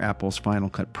Premiere or Apple's Final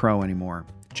Cut Pro anymore.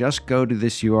 Just go to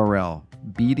this URL,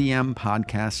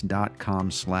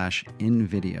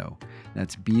 bdmpodcast.com/invideo.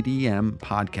 That's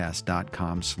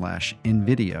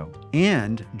bdmpodcast.com/invideo.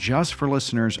 And just for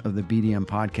listeners of the BDM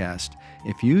podcast,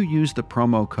 if you use the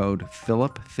promo code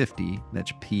Philip50,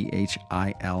 that's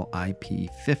PHILIP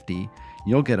 50,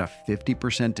 you'll get a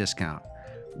 50% discount.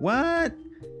 What?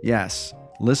 Yes.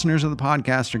 Listeners of the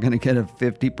podcast are going to get a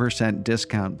 50%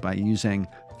 discount by using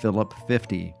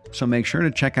Philip50. So make sure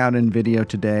to check out InVideo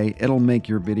today. It'll make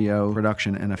your video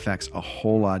production and effects a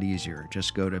whole lot easier.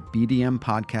 Just go to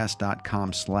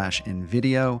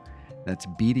bdmpodcast.com/invideo. That's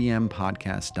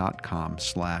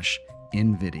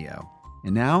bdmpodcast.com/invideo.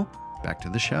 And now back to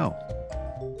the show.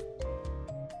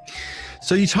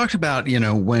 So you talked about,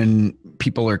 when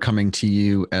people are coming to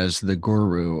you as the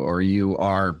guru, or you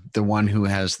are the one who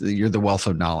you're the wealth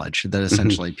of knowledge that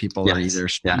essentially people are either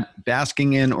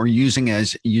basking in or using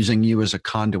you as a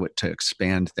conduit to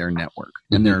expand their network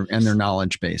and their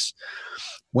knowledge base.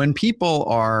 When people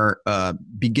are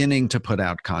beginning to put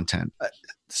out content,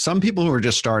 some people who are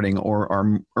just starting or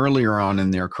are earlier on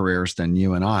in their careers than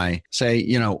you and I say,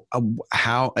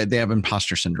 how they have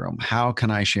imposter syndrome. How can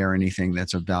I share anything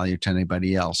that's of value to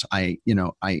anybody else? I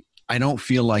don't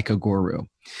feel like a guru.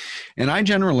 And I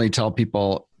generally tell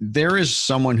people there is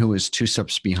someone who is 2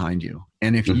 steps behind you.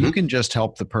 And if you can just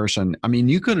help the person,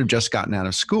 you could have just gotten out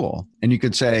of school and you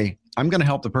could say, I'm going to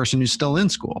help the person who's still in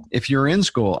school. If you're in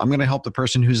school, I'm going to help the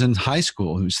person who's in high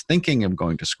school, who's thinking of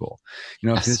going to school.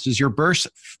 If this is your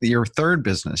third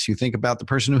business, you think about the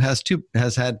person who has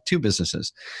had 2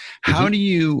 businesses. How do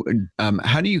you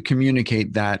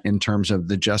communicate that in terms of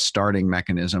the just starting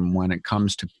mechanism when it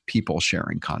comes to people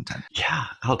sharing content? Yeah,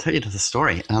 I'll tell you the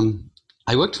story.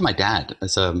 I worked for my dad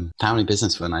as a family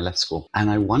business when I left school,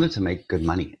 and I wanted to make good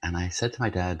money. And I said to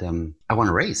my dad, I want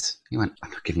a raise. He went,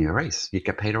 I'm not giving you a raise. You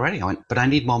get paid already. I went, but I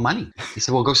need more money. He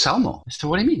said, well, go sell more. I said,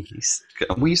 what do you mean?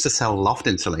 We used to sell loft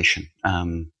insulation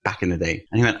back in the day.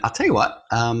 And he went, I'll tell you what,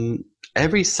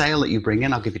 every sale that you bring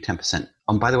in, I'll give you 10%.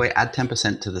 And by the way, add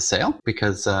 10% to the sale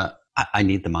because I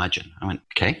need the margin. I went,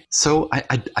 okay. So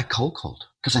I cold called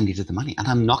because I needed the money. And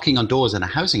I'm knocking on doors in a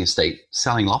housing estate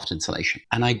selling loft insulation.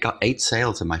 And I got 8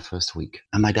 sales in my first week.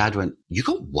 And my dad went, you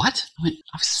got what? I went,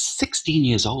 I was 16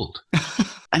 years old.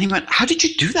 And he went, how did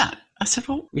you do that? I said,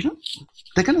 well,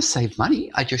 they're going to save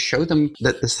money. I just show them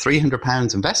that this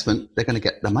 £300 investment, they're going to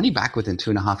get the money back within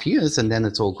 2.5 years. And then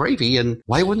it's all gravy. And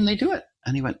why wouldn't they do it?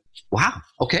 And he went, wow,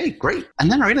 okay, great.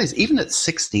 And then I realized even at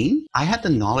 16, I had the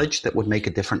knowledge that would make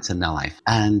a difference in their life.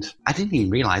 And I didn't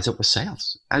even realize it was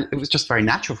sales. It was just very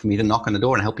natural for me to knock on the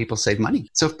door and help people save money.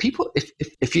 So if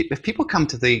people come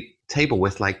to the table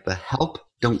with like the help,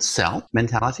 don't sell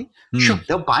mentality, sure,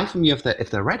 they'll buy from you if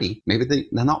they're ready. Maybe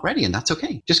they're not ready, and that's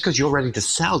okay. Just because you're ready to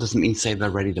sell doesn't mean say they're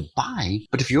ready to buy.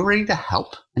 But if you're ready to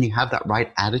help and you have that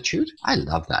right attitude, I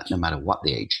love that no matter what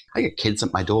the age. I get kids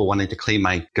at my door wanting to clean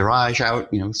my garage out,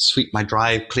 sweep my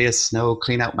drive, clear snow,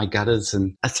 clean out my gutters.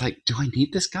 And it's like, do I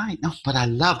need this guy? No, but I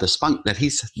love the spunk that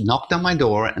he's knocked on my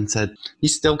door and said,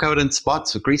 he's still covered in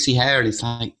spots with greasy hair. And he's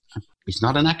like, he's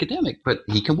not an academic, but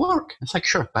he can work. It's like,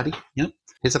 sure, buddy,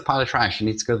 here's a pile of trash. You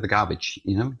need to go to the garbage,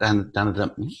 down at the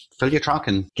dump. Fill your truck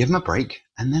and give them a break.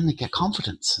 And then they get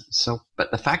confidence. So, but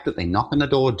the fact that they knock on the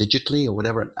door digitally or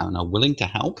whatever and are willing to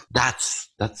help, that's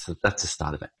the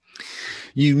start of it.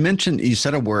 You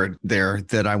said a word there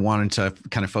that I wanted to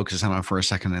kind of focus on for a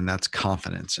second, and that's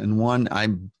confidence. And one,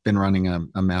 I've been running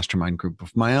a mastermind group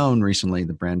of my own recently,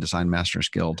 the Brand Design Masters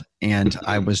Guild. And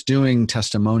I was doing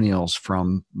testimonials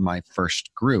from my first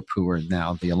group, who are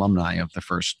now the alumni of the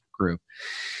first group.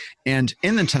 And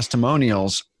in the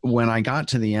testimonials, when I got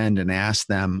to the end and asked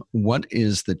them, what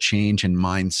is the change in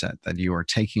mindset that you are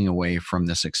taking away from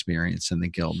this experience in the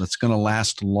guild that's going to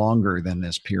last longer than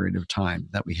this period of time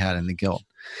that we had in the guild?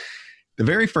 The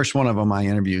very first one of them I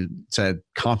interviewed said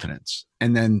confidence.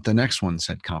 And then the next one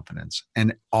said confidence.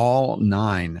 And all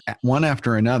 9, one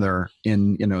after another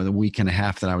in the week and a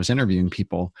half that I was interviewing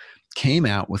people, came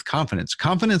out with confidence.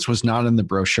 Confidence was not in the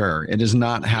brochure. It is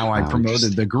not how I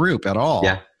promoted the group at all.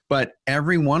 Yeah. But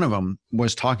every one of them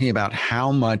was talking about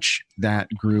how much that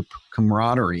group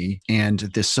camaraderie and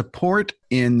the support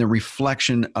in the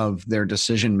reflection of their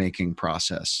decision-making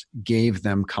process gave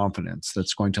them confidence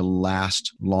that's going to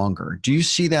last longer. Do you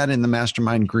see that in the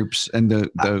mastermind groups and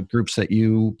the groups that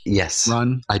you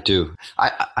run? I do.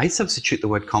 I substitute the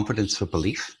word confidence for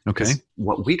belief. Okay.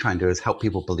 What we try and do is help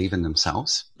people believe in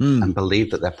themselves and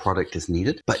believe that their product is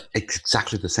needed. But it's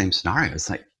exactly the same scenario. It's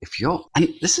like and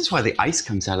this is why the ice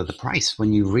comes out of the price.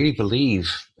 When you really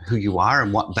believe who you are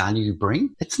and what value you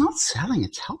bring, it's not selling,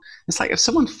 it's help. It's like if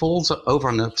someone falls over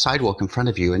on the sidewalk in front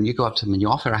of you and you go up to them and you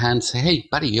offer a hand and say, hey,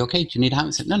 buddy, you okay? Do you need help?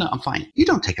 And say, no, I'm fine. You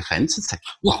don't take offense and say,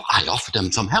 well, I offered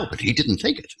him some help, but he didn't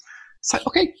take it. It's like,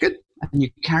 okay, good. And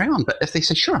you carry on. But if they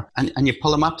say, sure, and you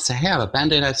pull them up, say, hey, I have a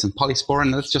Band-Aid, I have some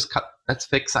polysporin, let's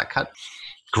fix that cut.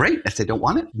 Great. If they don't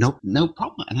want it, no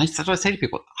problem. And that's what I say to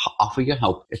people, offer your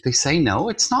help. If they say no,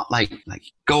 it's not like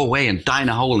go away and die in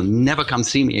a hole and never come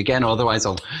see me again, or otherwise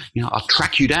I'll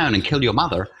track you down and kill your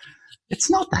mother. It's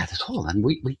not that at all. And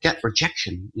we get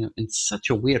rejection, in such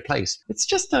a weird place. It's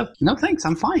just a, no thanks,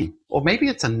 I'm fine. Or maybe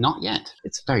it's a not yet.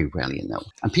 It's very rarely a no.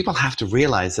 And people have to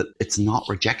realize that it's not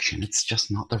rejection. It's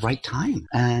just not the right time.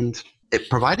 And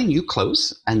providing you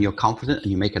close and you're confident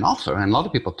and you make an offer, and a lot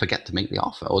of people forget to make the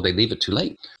offer or they leave it too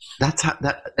late.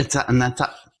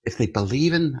 If they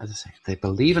believe in, as I say, if they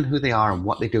believe in who they are and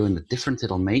what they do and the difference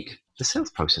it'll make, the sales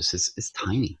process is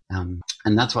tiny. And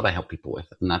that's what I help people with.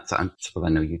 And that's what I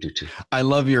know you do too. I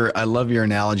love your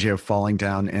analogy of falling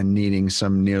down and needing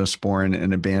some Neosporin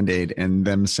and a Band-Aid and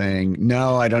them saying,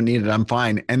 no, I don't need it, I'm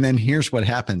fine. And then here's what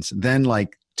happens. Then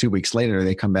 2 weeks later,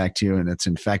 they come back to you and it's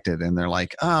infected and they're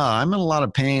like, oh, I'm in a lot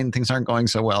of pain. Things aren't going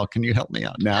so well. Can you help me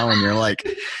out now? And you're like,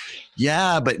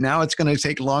 yeah, but now it's going to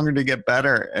take longer to get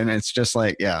better. And it's just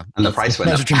like, yeah. And the price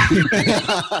went up.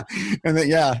 And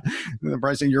the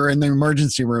price, you're in the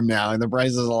emergency room now and the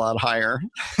price is a lot higher.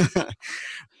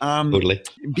 Totally.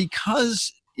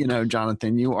 Because,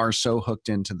 Jonathan, you are so hooked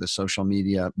into the social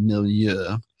media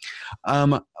milieu.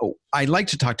 I like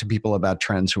to talk to people about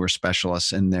trends who are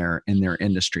specialists in their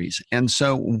industries. And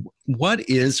so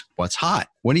what's hot?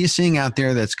 What are you seeing out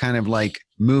there that's kind of like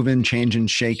moving, changing,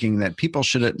 shaking that people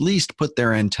should at least put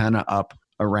their antenna up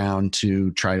around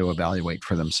to try to evaluate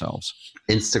for themselves?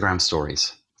 Instagram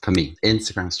stories. For me,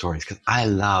 Instagram stories, because I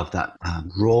love that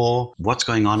raw, what's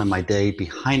going on in my day,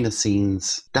 behind the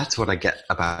scenes. That's what I get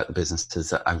about the businesses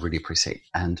that I really appreciate.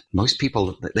 And most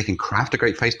people, they can craft a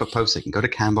great Facebook post, they can go to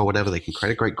Canva, whatever, they can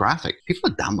create a great graphic. People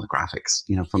are done with graphics,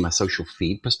 from a social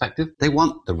feed perspective. They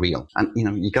want the real. And,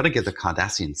 you got to give the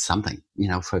Kardashians something,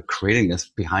 for creating this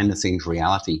behind the scenes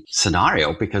reality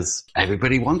scenario, because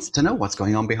everybody wants to know what's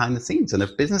going on behind the scenes. And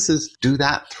if businesses do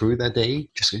that through their day,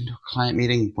 just going to a client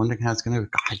meeting, wondering how it's going to go,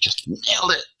 I just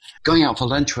nailed it. Going out for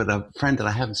lunch with a friend that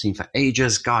I haven't seen for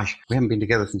ages. Gosh, we haven't been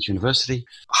together since university.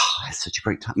 Oh, I had such a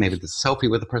great time. Maybe there's a selfie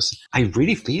with a person. I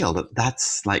really feel that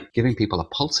that's like giving people a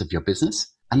pulse of your business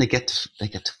and they get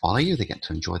to follow you. They get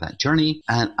to enjoy that journey.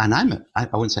 And I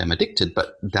wouldn't say I'm addicted,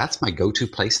 but that's my go-to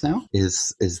place now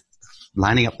is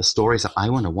lining up the stories that I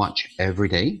want to watch every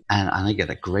day. And I get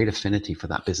a great affinity for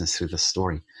that business through the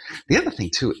story. The other thing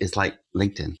too is like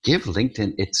LinkedIn. Give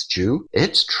LinkedIn its due.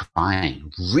 It's trying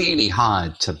really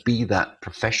hard to be that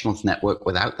professionals network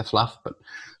without the fluff, but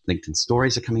LinkedIn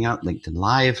stories are coming out, LinkedIn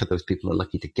Live for those people who are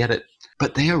lucky to get it.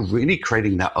 But they are really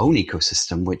creating their own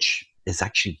ecosystem, which is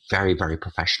actually very, very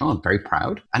professional and very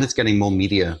proud. And it's getting more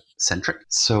media centric.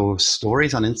 So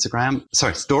stories on Instagram,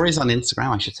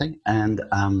 I should say, and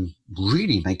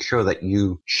really make sure that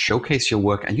you showcase your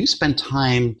work and you spend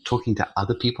time talking to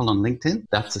other people on LinkedIn.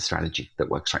 That's a strategy that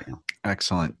works right now.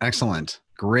 Excellent. Excellent.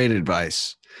 Great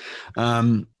advice.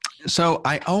 So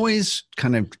I always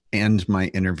kind of end my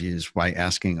interviews by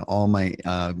asking all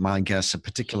my guests a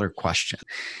particular question.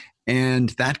 And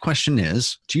that question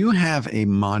is, do you have a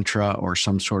mantra or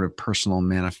some sort of personal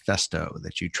manifesto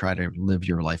that you try to live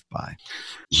your life by?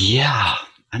 Yeah.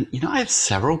 And, I have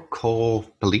several core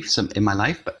beliefs in my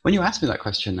life. But when you asked me that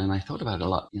question, and I thought about it a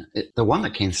lot, the one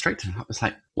that came straight to me was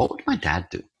like, what would my dad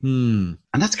do? And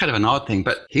that's kind of an odd thing.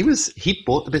 But he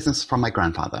bought the business from my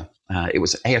grandfather. It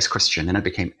was A.S. Christian, and it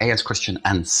became A.S. Christian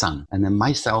and Son. And then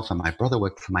myself and my brother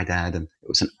worked for my dad, and it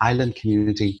was an island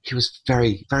community. He was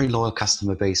very, very loyal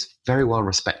customer base, very well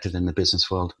respected in the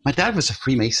business world. My dad was a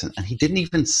Freemason, and he didn't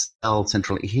even sell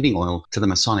Central Heating Oil to the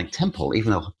Masonic Temple,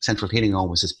 even though Central Heating Oil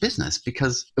was his business,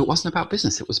 because it wasn't about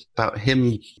business. It was about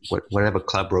him, whatever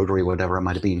club, Rotary, whatever it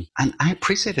might have been. And I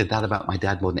appreciated that about my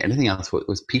dad more than anything else. It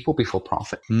was people before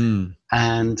profit.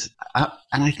 And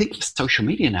I think with social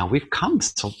media now, we've come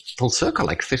full circle,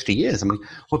 like 50 years. I mean,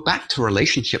 we're back to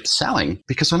relationship selling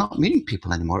because we're not meeting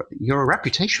people anymore. Your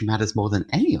reputation matters more than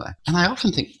anywhere. And I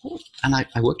often think, and I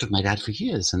worked with my dad for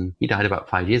years, and he died about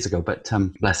 5 years ago, but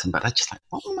bless him. But I just like,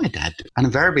 what will my dad do? And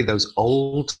invariably those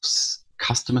old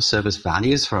customer service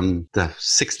values from the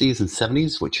 60s and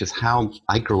 70s, which is how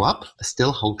I grew up,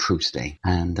 still hold true today.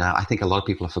 And I think a lot of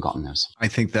people have forgotten those. I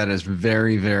think that is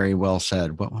very, very well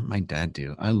said. What would my dad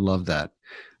do? I love that.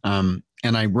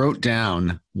 And I wrote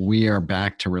down, we are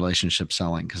back to relationship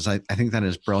selling, because I think that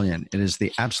is brilliant. It is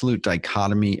the absolute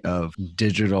dichotomy of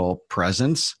digital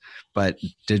presence, but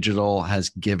digital has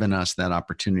given us that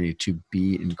opportunity to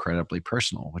be incredibly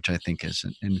personal, which I think is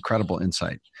an incredible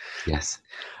insight. Yes.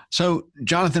 So,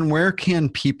 Jonathan, where can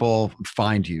people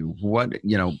find you? Where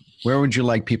would you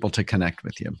like people to connect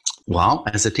with you? Well,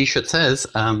 as the t-shirt says,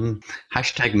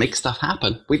 hashtag make stuff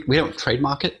happen. We don't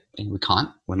trademark it, and we can't.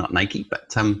 We're not Nike,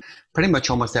 but pretty much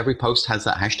almost every post has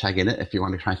that hashtag in it if you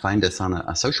want to try and find us on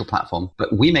a social platform.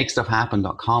 But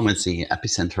WeMakeStuffHappen.com is the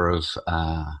epicenter of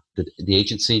the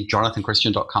agency.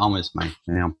 JonathanChristian.com is my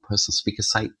personal speaker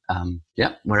site.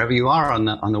 Wherever you are on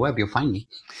the web, you'll find me.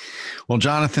 Well,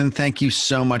 Jonathan, thank you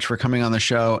so much for coming on the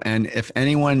show. And if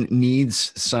anyone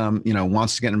needs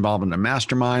wants to get involved in a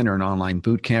mastermind or an online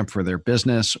boot camp for their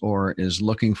business, or is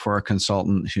looking for a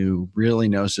consultant who really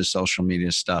knows his social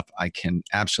media stuff, I can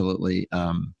absolutely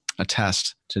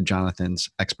attest to Jonathan's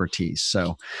expertise.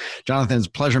 So, Jonathan, it's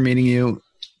a pleasure meeting you.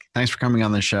 Thanks for coming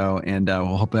on the show, and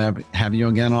we'll hope to have you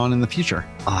again on in the future.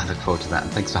 I look forward to that,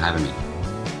 and thanks for having me.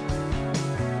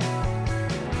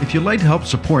 If you'd like to help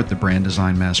support the Brand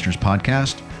Design Masters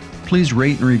podcast, please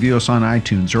rate and review us on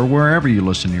iTunes or wherever you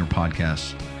listen to your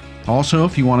podcasts. Also,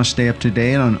 if you want to stay up to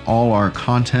date on all our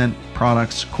content,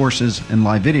 products, courses, and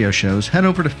live video shows, head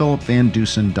over to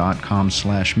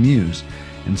philipvandusen.com/muse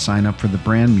and sign up for the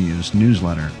Brand Muse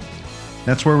newsletter.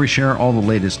 That's where we share all the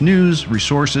latest news,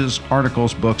 resources,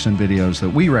 articles, books, and videos that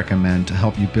we recommend to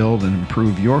help you build and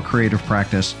improve your creative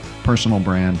practice, personal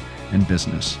brand, and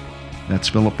business. That's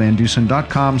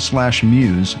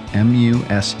philipvandusen.com/muse,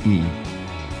 MUSE.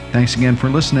 Thanks again for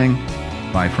listening.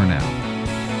 Bye for now.